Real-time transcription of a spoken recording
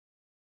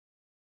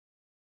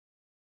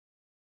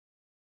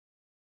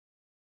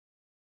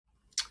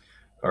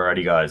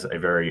Alrighty guys, a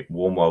very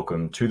warm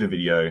welcome to the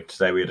video.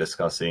 Today we are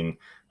discussing,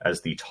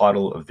 as the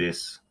title of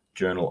this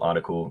journal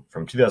article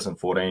from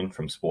 2014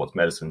 from Sports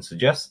Medicine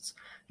suggests,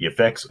 the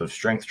effects of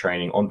strength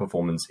training on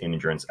performance in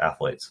endurance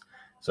athletes.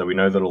 So we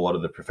know that a lot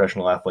of the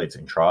professional athletes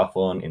in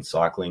triathlon, in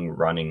cycling,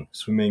 running,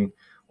 swimming,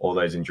 all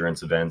those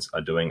endurance events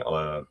are doing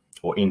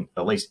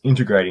at least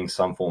integrating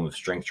some form of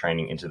strength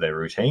training into their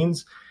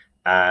routines.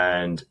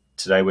 And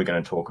today we're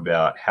going to talk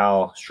about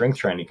how strength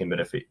training can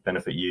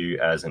benefit you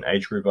as an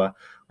age grouper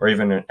or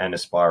even an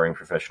aspiring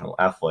professional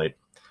athlete.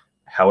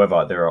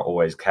 However, there are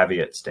always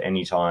caveats to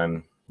any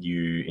time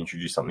you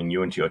introduce something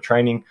new into your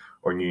training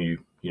or new,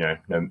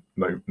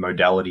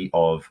 modality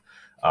of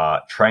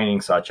training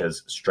such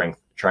as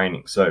strength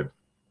training. So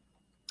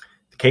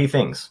the key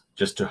things,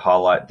 just to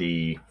highlight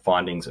the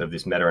findings of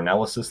this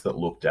meta-analysis that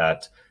looked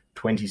at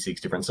 26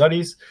 different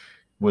studies,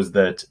 was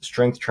that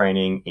strength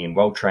training in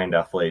well-trained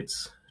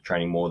athletes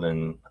training more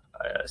than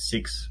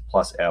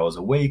 6+ hours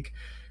a week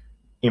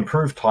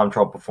improved time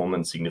trial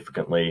performance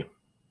significantly,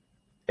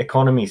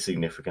 economy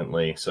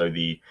significantly, so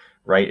the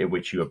rate at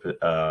which you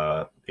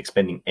are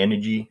expending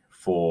energy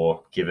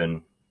for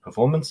given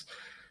performance,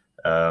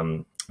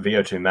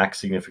 VO2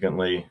 max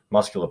significantly,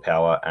 muscular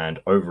power,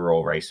 and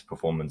overall race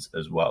performance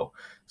as well.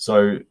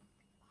 So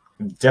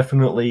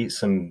definitely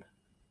some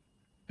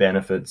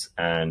benefits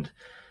and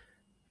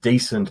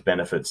decent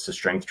benefits to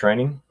strength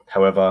training.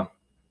 However,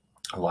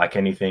 like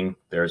anything,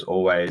 there is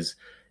always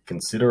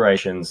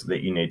considerations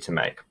that you need to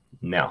make.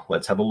 Now,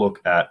 let's have a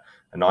look at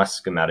a nice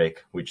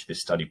schematic which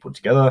this study put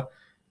together,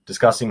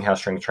 discussing how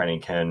strength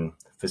training can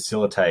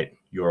facilitate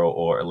your,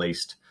 or at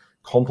least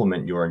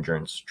complement your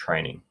endurance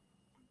training.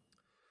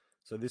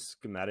 So this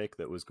schematic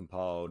that was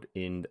compiled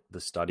in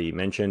the study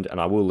mentioned, and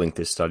I will link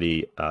this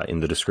study in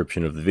the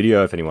description of the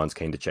video if anyone's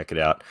keen to check it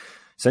out,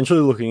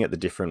 essentially looking at the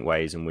different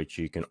ways in which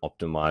you can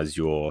optimize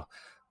your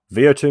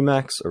VO2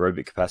 max,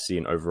 aerobic capacity,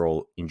 and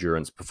overall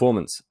endurance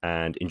performance.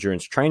 And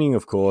endurance training,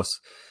 of course,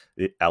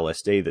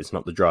 LSD, that's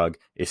not the drug.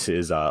 This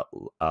is a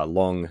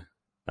long,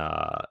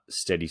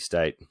 steady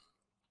state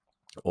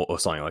or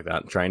something like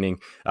that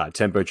training,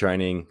 tempo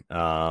training,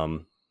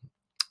 or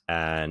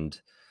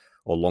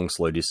long,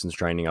 slow distance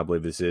training. I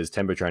believe this is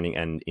tempo training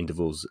and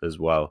intervals as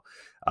well.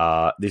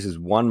 This is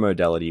one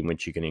modality in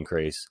which you can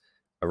increase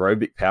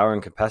aerobic power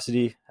and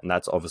capacity, and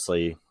that's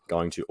obviously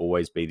going to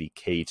always be the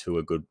key to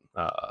a good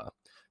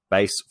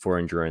base for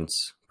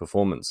endurance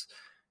performance.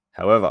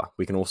 However,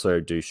 we can also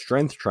do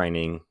strength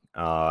training,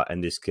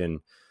 and this can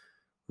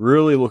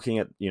really looking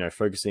at,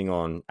 focusing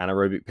on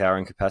anaerobic power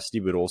and capacity,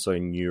 but also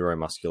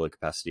neuromuscular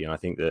capacity. And I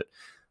think that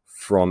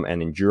from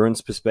an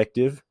endurance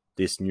perspective,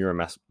 this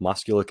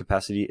neuromuscular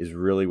capacity is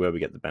really where we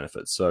get the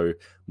benefits. So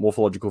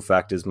morphological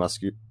factors,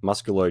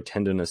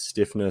 musculotendinous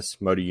stiffness,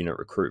 motor unit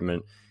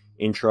recruitment,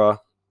 intra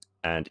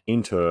and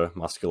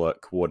intermuscular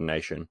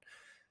coordination.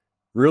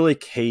 Really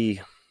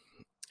key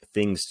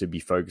things to be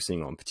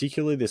focusing on,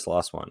 particularly this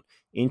last one,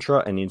 intra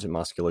and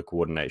intermuscular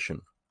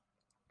coordination.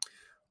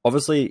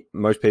 Obviously,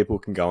 most people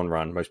can go and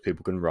run, most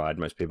people can ride,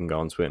 most people can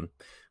go and swim.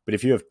 But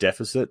if you have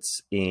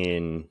deficits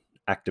in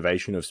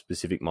activation of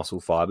specific muscle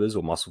fibers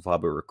or muscle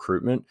fiber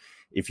recruitment,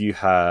 if you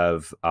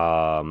have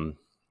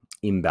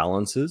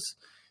imbalances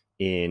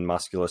in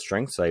muscular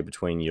strength, say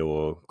between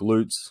your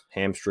glutes,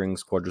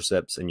 hamstrings,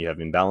 quadriceps, and you have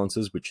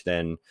imbalances which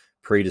then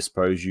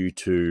predispose you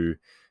to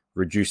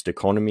reduced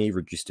economy,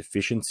 reduced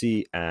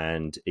efficiency,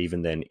 and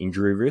even then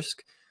injury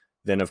risk,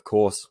 then of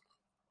course,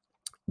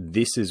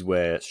 this is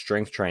where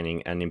strength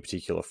training, and in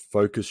particular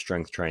focused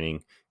strength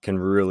training, can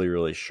really,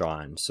 really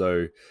shine.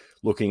 So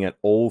looking at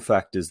all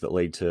factors that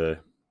lead to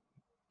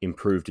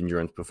improved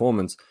endurance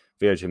performance,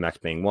 VO2 max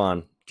being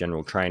one,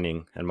 general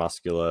training and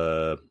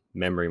muscular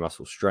memory,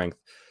 muscle strength,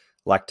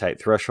 lactate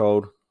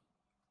threshold,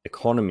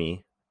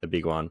 economy, a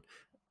big one,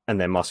 and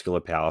then muscular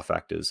power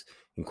factors,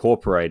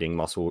 incorporating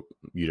muscle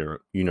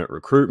unit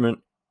recruitment,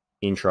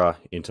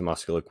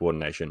 intermuscular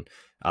coordination.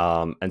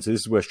 And so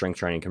this is where strength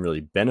training can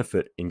really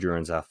benefit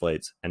endurance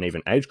athletes and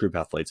even age group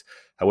athletes.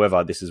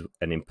 However, this is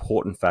an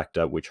important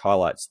factor which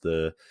highlights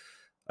the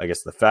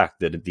fact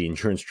that the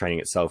endurance training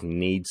itself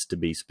needs to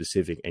be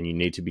specific, and you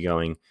need to be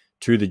going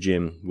to the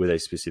gym with a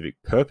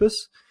specific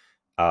purpose,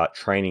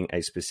 training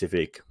a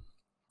specific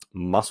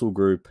muscle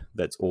group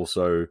that's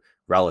also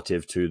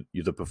relative to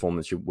the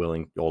performance you're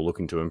willing or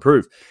looking to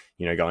improve.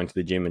 Going to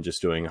the gym and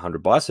just doing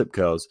 100 bicep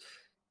curls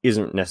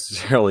isn't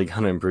necessarily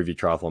going to improve your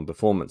triathlon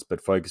performance,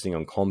 but focusing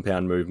on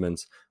compound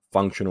movements,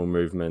 functional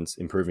movements,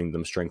 improving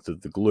the strength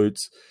of the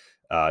glutes,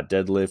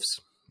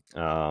 deadlifts,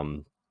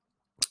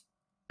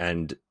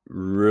 and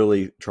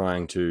really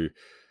trying to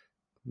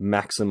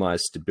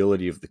maximize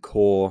stability of the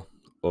core,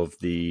 of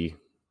the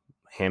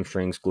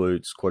hamstrings,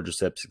 glutes,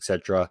 quadriceps,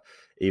 etc.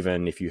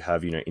 Even if you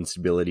have,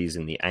 instabilities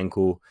in the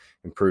ankle,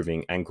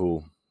 improving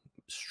ankle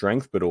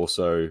strength, but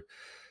also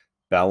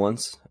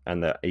balance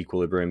and the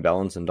equilibrium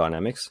balance and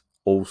dynamics,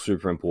 all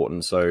super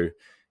important. So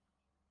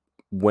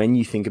when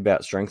you think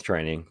about strength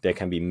training, there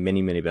can be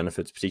many, many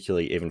benefits,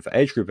 particularly even for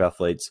age group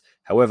athletes.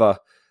 However,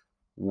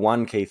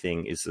 one key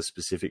thing is the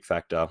specific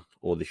factor,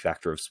 or the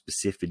factor of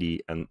specificity,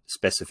 and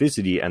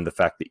the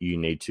fact that you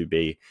need to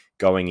be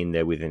going in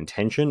there with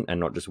intention and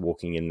not just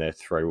walking in there,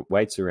 throw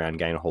weights around,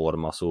 gain a whole lot of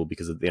muscle,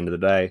 because at the end of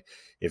the day,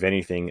 if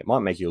anything, it might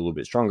make you a little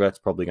bit stronger. It's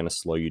probably going to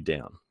slow you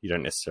down. You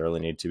don't necessarily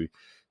need to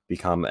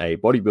become a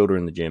bodybuilder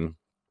in the gym.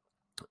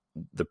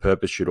 The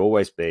purpose should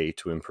always be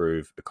to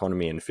improve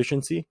economy and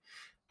efficiency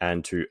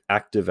and to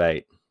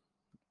activate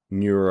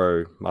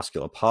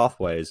neuromuscular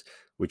pathways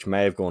which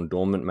may have gone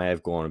dormant, may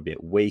have gone a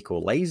bit weak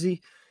or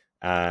lazy.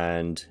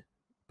 And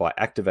by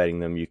activating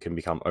them, you can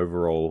become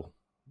overall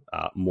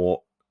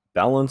more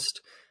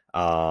balanced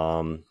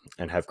and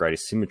have greater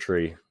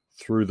symmetry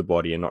through the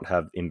body and not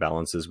have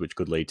imbalances which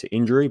could lead to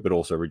injury, but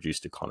also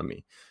reduced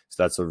economy.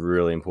 So that's a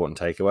really important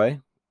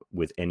takeaway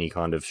with any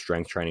kind of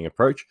strength training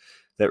approach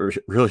that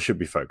really should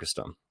be focused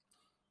on.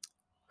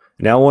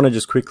 Now I want to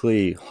just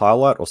quickly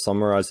highlight or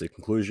summarize the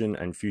conclusion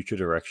and future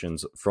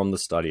directions from the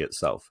study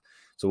itself.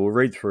 So we'll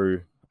read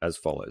through as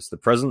follows. The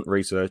present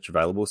research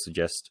available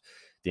suggests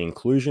the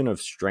inclusion of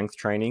strength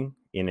training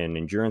in an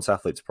endurance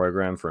athlete's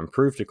program for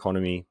improved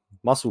economy,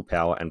 muscle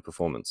power, and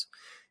performance.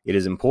 It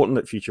is important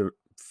that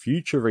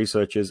future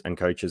researchers and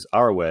coaches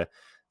are aware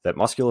that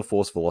muscular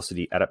force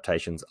velocity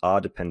adaptations are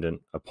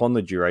dependent upon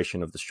the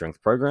duration of the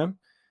strength program,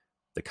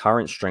 the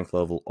current strength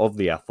level of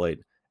the athlete,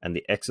 and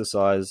the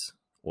exercise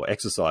or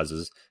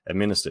exercises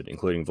administered,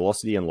 including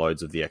velocity and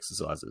loads of the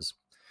exercises.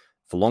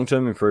 For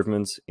long-term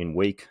improvements in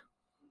weak,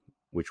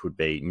 which would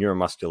be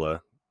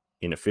neuromuscular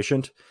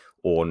inefficient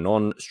or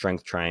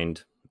non-strength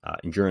trained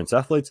endurance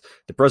athletes,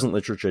 the present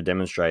literature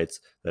demonstrates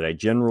that a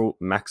general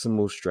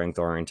maximal strength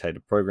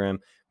orientated program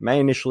may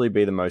initially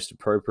be the most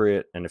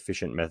appropriate and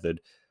efficient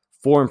method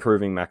for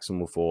improving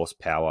maximal force,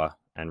 power,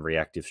 and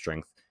reactive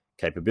strength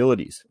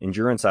capabilities.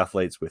 Endurance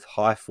athletes with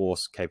high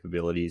force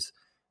capabilities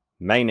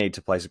may need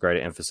to place a greater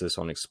emphasis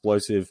on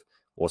explosive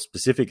or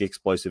specific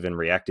explosive and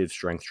reactive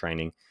strength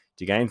training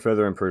to gain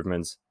further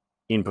improvements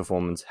in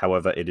performance.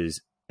 However, it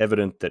is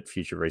evident that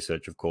future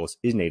research, of course,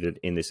 is needed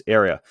in this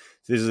area.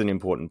 So this is an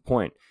important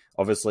point.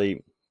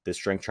 Obviously, the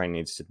strength training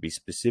needs to be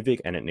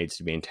specific and it needs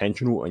to be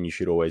intentional, and you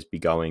should always be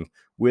going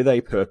with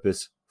a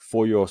purpose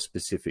for your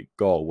specific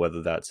goal,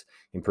 whether that's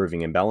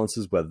improving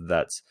imbalances, whether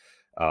that's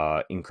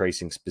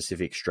increasing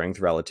specific strength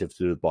relative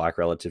to the bike,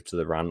 relative to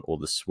the run or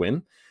the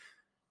swim.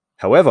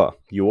 However,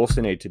 you also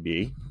need to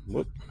be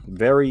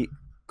very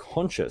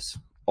conscious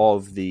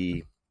of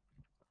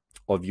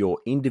your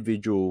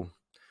individual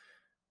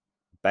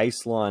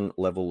baseline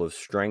level of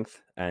strength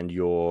and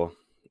your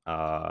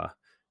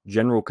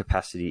general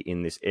capacity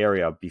in this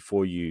area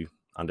before you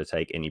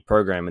undertake any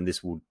program. And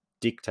this will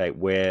dictate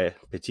where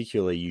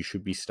particularly you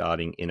should be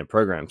starting in a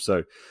program.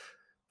 So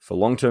for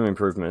long-term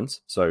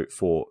improvements, so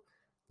for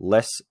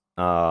less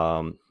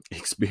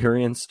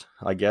experienced,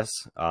 I guess,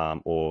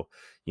 or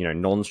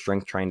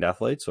non-strength trained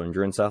athletes or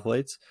endurance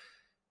athletes,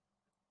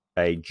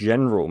 a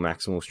general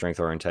maximal strength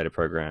orientated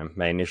program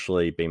may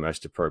initially be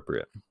most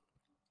appropriate.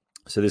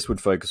 So this would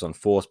focus on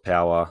force,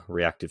 power,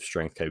 reactive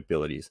strength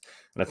capabilities.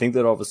 And I think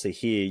that obviously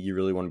here you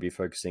really want to be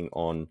focusing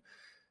on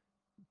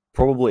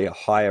probably a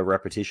higher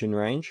repetition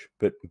range,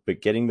 but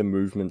getting the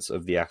movements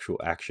of the actual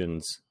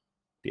actions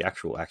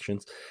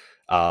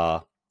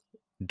are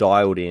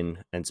dialed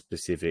in and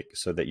specific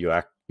so that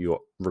you're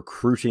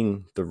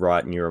recruiting the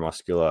right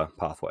neuromuscular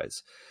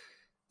pathways.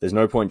 There's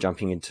no point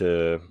jumping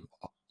into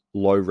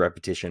low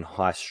repetition,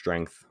 high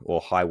strength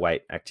or high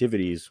weight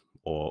activities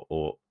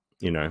or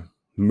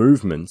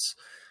movements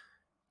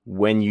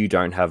when you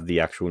don't have the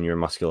actual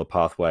neuromuscular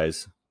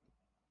pathways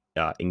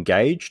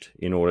engaged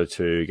in order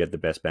to get the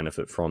best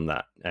benefit from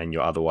that, and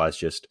you're otherwise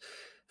just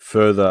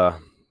further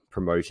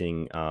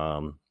promoting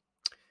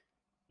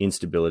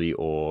instability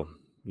or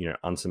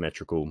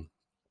unsymmetrical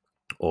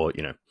or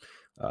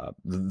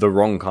the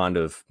wrong kind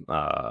of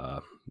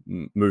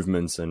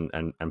movements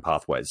and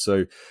pathways.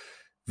 So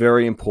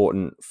very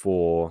important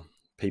for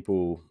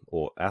people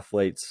or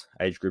athletes,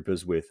 age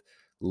groupers with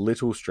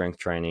little strength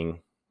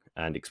training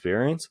and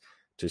experience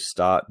to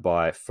start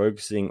by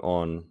focusing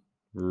on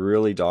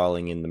really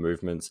dialing in the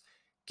movements,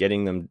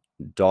 getting them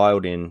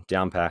dialed in,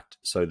 down packed,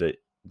 so that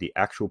the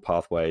actual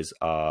pathways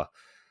are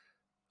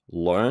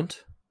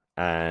learnt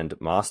and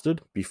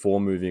mastered before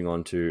moving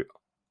on to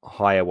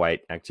higher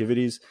weight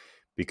activities.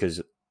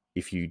 Because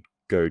if you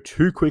go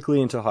too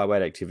quickly into high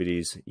weight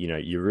activities,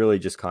 you're really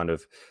just kind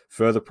of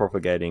further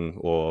propagating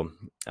or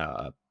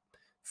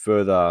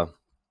further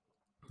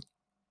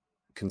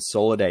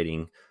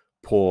consolidating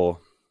poor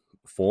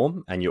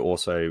form, and you're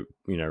also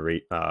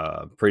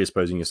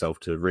predisposing yourself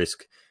to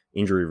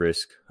injury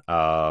risk,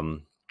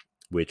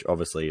 which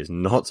obviously is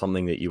not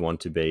something that you want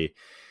to be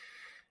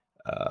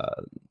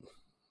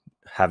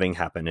having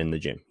happen in the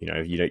gym.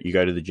 You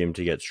go to the gym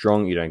to get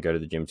strong, you don't go to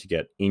the gym to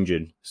get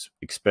injured,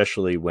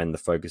 especially when the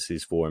focus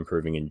is for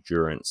improving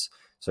endurance.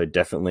 So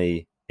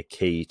definitely a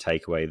key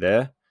takeaway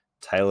there: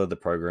 tailor the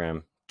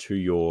program to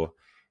your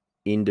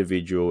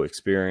individual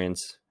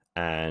experience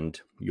and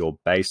your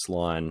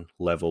baseline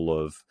level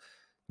of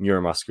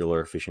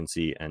neuromuscular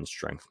efficiency and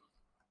strength.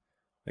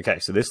 Okay,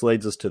 so this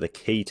leads us to the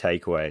key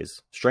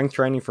takeaways. Strength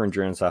training for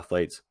endurance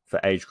athletes,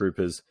 for age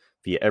groupers,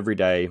 for your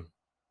everyday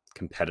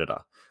competitor.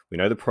 We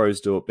know the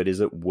pros do it, but is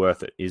it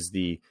worth it? Is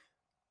the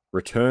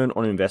return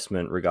on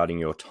investment regarding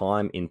your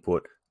time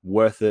input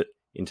worth it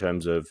in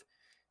terms of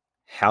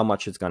how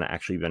much it's going to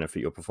actually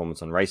benefit your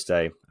performance on race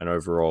day and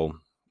overall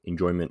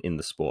enjoyment in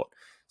the sport?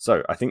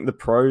 So I think the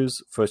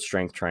pros for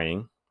strength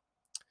training,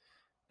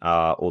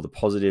 or the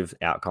positive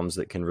outcomes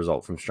that can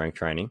result from strength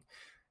training,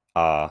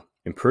 are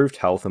improved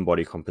health and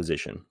body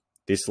composition.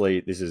 This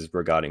is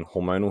regarding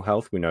hormonal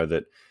health. We know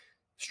that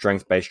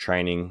strength-based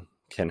training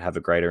can have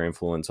a greater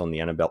influence on the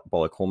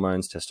anabolic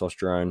hormones,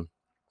 testosterone,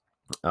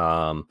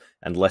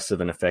 and less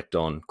of an effect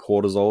on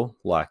cortisol,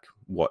 like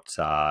what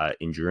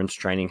endurance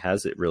training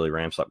has. It really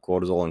ramps up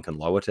cortisol and can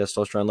lower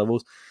testosterone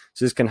levels.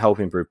 So this can help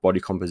improve body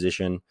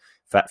composition,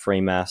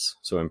 fat-free mass,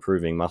 so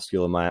improving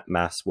muscular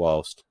mass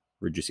whilst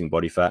reducing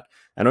body fat,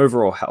 and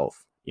overall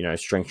health. You know,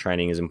 strength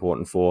training is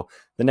important for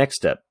the next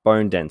step,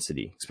 bone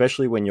density,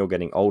 especially when you're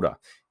getting older.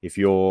 If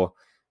you're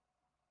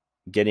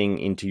getting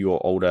into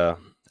your older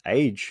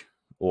age,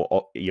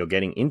 or you're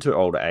getting into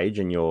older age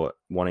and you're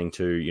wanting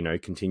to, you know,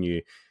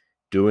 continue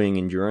doing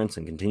endurance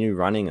and continue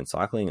running and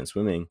cycling and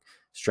swimming,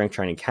 strength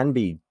training can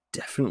be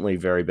definitely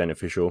very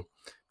beneficial,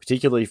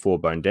 particularly for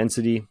bone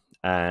density,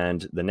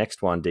 and the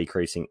next one,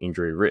 decreasing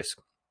injury risk.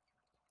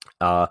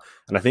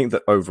 And I think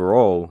that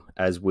overall,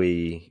 as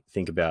we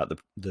think about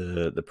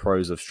the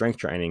pros of strength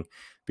training,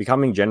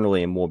 becoming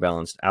generally a more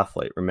balanced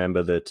athlete.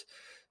 Remember that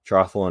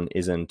triathlon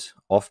isn't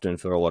often,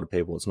 for a lot of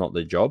people, it's not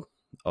their job.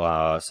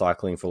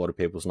 Cycling for a lot of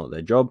people is not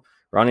their job.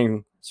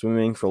 Running,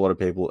 swimming for a lot of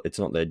people, it's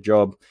not their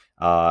job.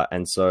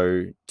 And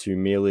so to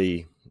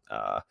merely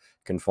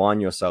confine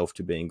yourself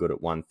to being good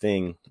at one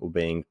thing, or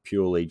being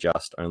purely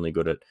just only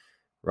good at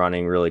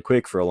running really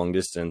quick for a long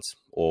distance,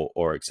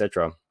 or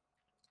etc.,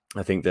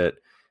 I think that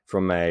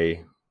from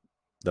the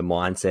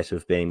mindset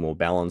of being more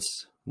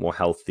balanced, more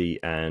healthy,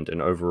 and an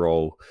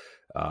overall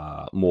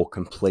more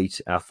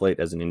complete athlete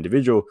as an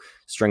individual,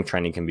 strength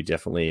training can be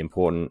definitely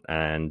important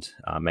and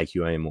make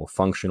you a more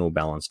functional,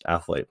 balanced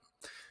athlete.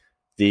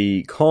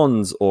 The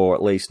cons, or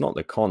at least not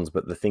the cons,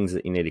 but the things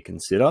that you need to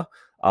consider,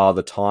 are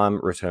the time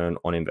return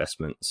on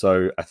investment.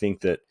 So I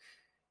think that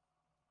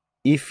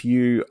if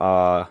you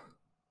are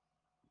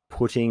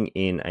putting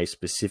in a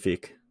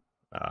specific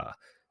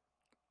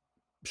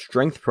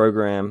strength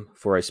program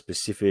for a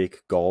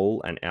specific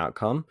goal and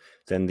outcome,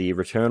 then the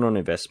return on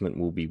investment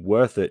will be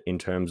worth it in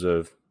terms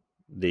of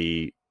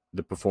the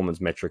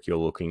performance metric you're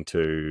looking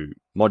to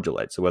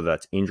modulate. So whether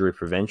that's injury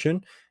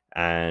prevention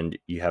and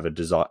you have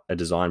a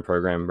design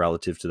program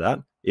relative to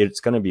that,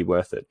 it's going to be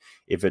worth it.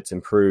 If it's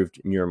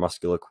improved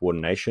neuromuscular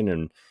coordination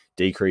and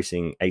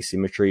decreasing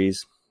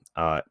asymmetries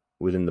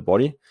within the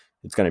body,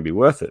 it's going to be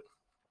worth it.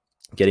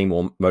 Getting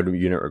more motor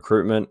unit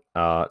recruitment,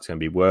 it's going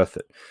to be worth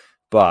it.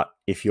 But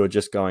if you're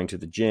just going to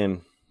the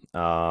gym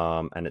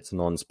and it's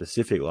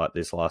non-specific, like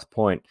this last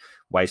point,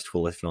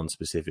 wasteful if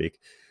non-specific,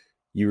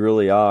 you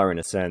really are, in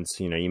a sense,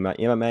 you know, you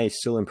may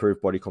still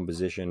improve body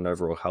composition,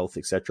 overall health,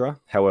 etc.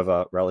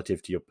 However,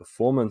 relative to your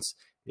performance,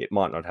 it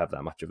might not have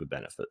that much of a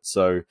benefit.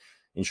 So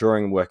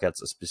ensuring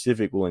workouts are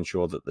specific will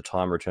ensure that the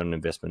time return on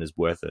investment is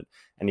worth it.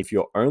 And if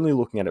you're only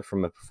looking at it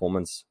from a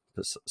performance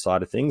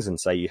side of things, and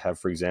say you have,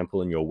 for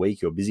example, in your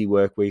week, your busy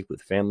work week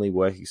with family,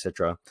 work,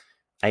 etc.,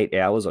 8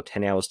 hours or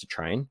 10 hours to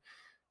train,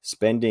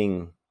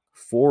 spending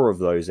 4 of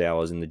those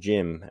hours in the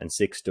gym and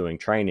 6 doing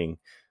training,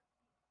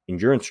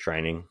 endurance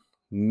training,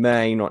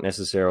 may not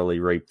necessarily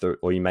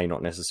or you may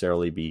not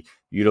necessarily be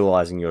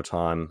utilizing your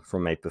time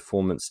from a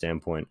performance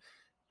standpoint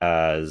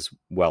as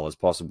well as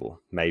possible.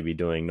 Maybe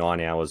doing 9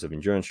 hours of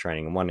endurance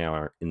training and 1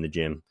 hour in the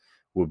gym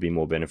would be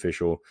more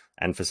beneficial.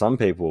 And for some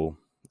people,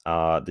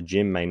 the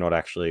gym may not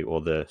actually,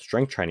 or the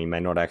strength training may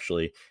not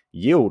actually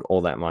yield all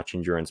that much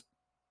endurance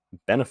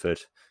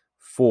benefit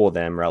for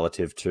them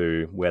relative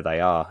to where they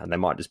are, and they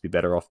might just be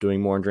better off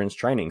doing more endurance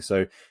training.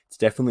 So it's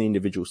definitely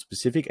individual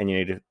specific, and you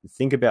need to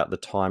think about the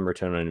time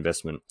return on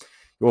investment.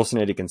 You also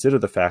need to consider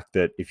the fact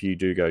that if you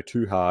do go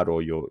too hard,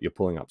 or you're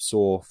pulling up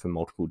sore for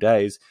multiple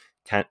days,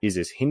 is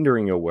this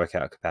hindering your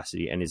workout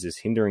capacity, and is this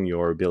hindering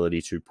your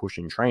ability to push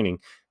in training?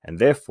 And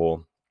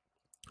therefore,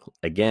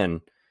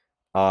 again,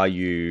 are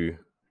you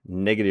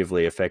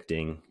negatively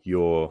affecting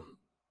your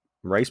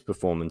race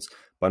performance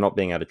by not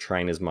being able to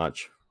train as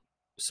much,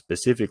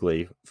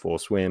 specifically for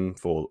swim,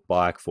 for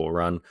bike, for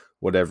run,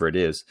 whatever it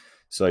is?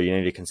 So you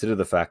need to consider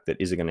the fact that,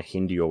 is it going to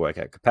hinder your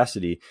workout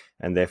capacity?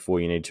 And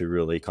therefore you need to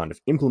really kind of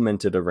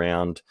implement it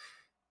around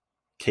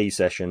key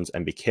sessions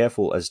and be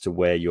careful as to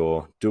where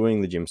you're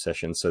doing the gym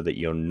sessions, so that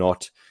you're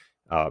not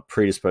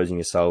predisposing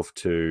yourself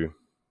to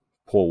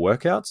poor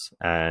workouts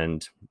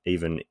and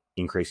even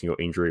increasing your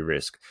injury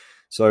risk.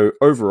 So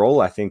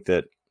overall, I think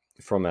that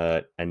from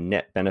a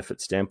net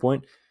benefit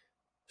standpoint,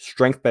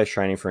 strength-based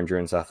training for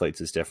endurance athletes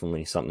is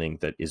definitely something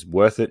that is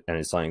worth it, and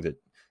is something that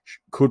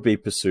could be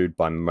pursued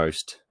by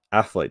most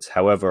athletes.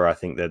 However, I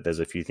think that there's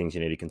a few things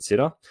you need to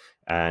consider,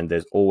 and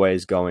there's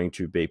always going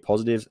to be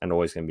positives and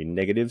always going to be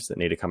negatives that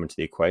need to come into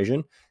the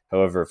equation.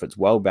 However, if it's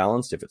well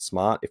balanced, if it's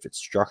smart, if it's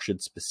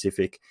structured,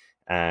 specific,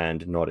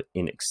 and not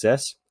in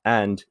excess,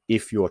 and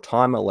if your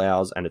time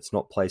allows and it's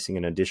not placing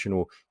an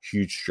additional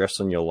huge stress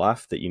on your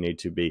life that you need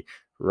to be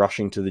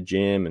rushing to the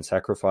gym and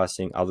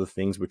sacrificing other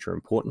things which are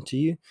important to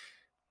you,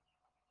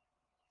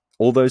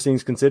 all those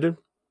things considered,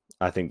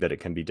 I think that it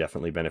can be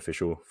definitely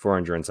beneficial for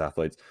endurance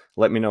athletes.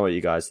 Let me know what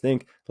you guys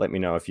think. Let me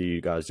know if you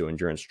guys do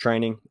endurance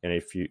training, and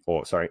if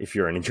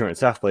you're an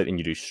endurance athlete and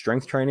you do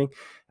strength training.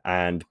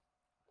 And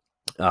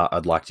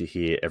I'd like to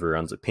hear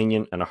everyone's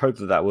opinion. And I hope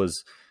that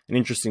was an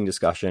interesting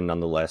discussion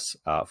nonetheless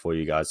for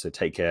you guys. So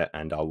take care,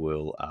 and I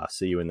will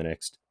see you in the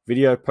next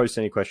video. Post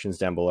any questions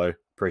down below.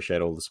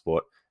 Appreciate all the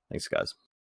support. Thanks, guys.